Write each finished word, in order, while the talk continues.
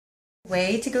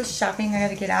Way to go shopping. I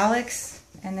gotta get Alex,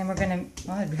 and then we're gonna,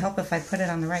 well, it'd help if I put it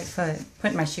on the right foot.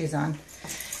 Put my shoes on.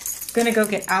 Gonna go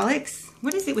get Alex.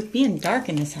 What is it with being dark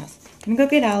in this house? Gonna go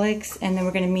get Alex, and then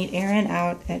we're gonna meet Aaron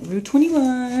out at Route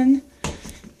 21.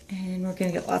 And we're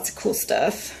gonna get lots of cool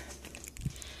stuff.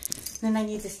 Then I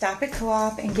need to stop at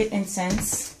Co-op and get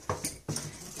incense.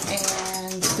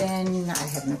 And then, I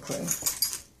have no clue.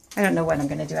 I don't know what I'm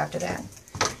gonna do after that.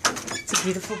 It's a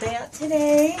beautiful day out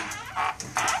today.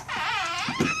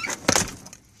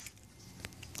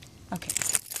 Okay,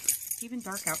 it's even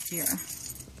dark out here.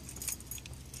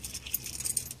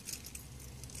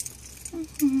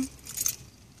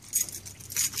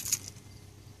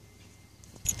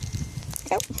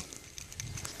 Go.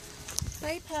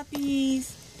 Bye,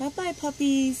 puppies. Bye-bye,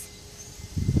 puppies.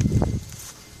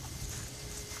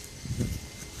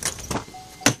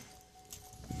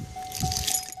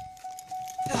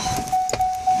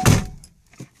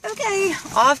 Okay,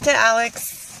 off to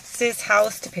Alex's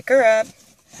house to pick her up.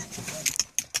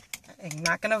 I'm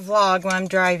not going to vlog while I'm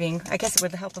driving. I guess it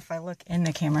would help if I look in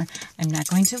the camera. I'm not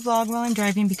going to vlog while I'm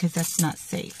driving because that's not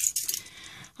safe.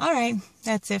 Alright,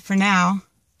 that's it for now.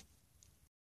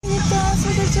 So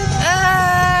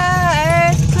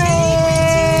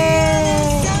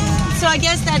I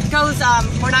guess that goes,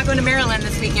 we're not going to Maryland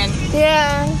this weekend.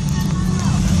 Yeah.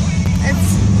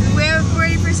 We have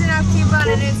 40% off coupon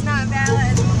and it's not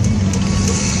valid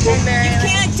in Maryland. You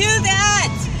can't do that!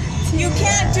 You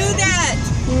can't do that!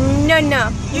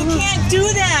 No. You can't do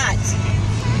that!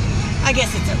 I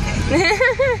guess it's okay.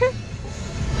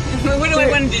 What do I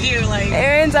want him to do? Like,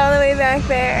 Aaron's all the way back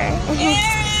there.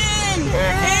 Aaron!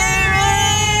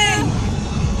 Aaron!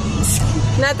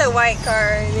 Not the white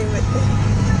car.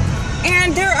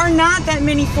 And there are not that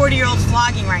many 40-year-olds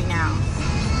vlogging right now.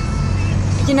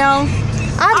 You know?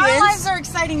 Our lives are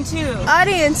exciting too.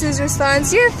 Audience's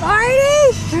response, you're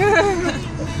farting!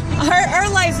 Our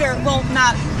lives are, well,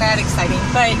 not that exciting,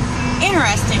 but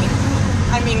interesting.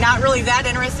 I mean, not really that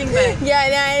interesting, but...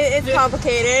 Yeah, it's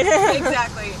complicated.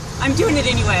 Exactly. I'm doing it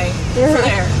anyway. For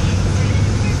there.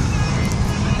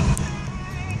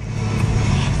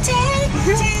 Take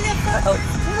me to the photo.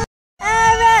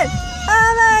 Evan!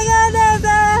 Oh my goodness!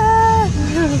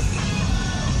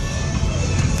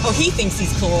 Oh, he thinks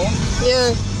he's cool.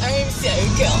 Yeah. I'm so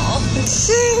cool.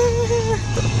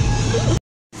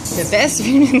 The best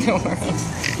view in the world.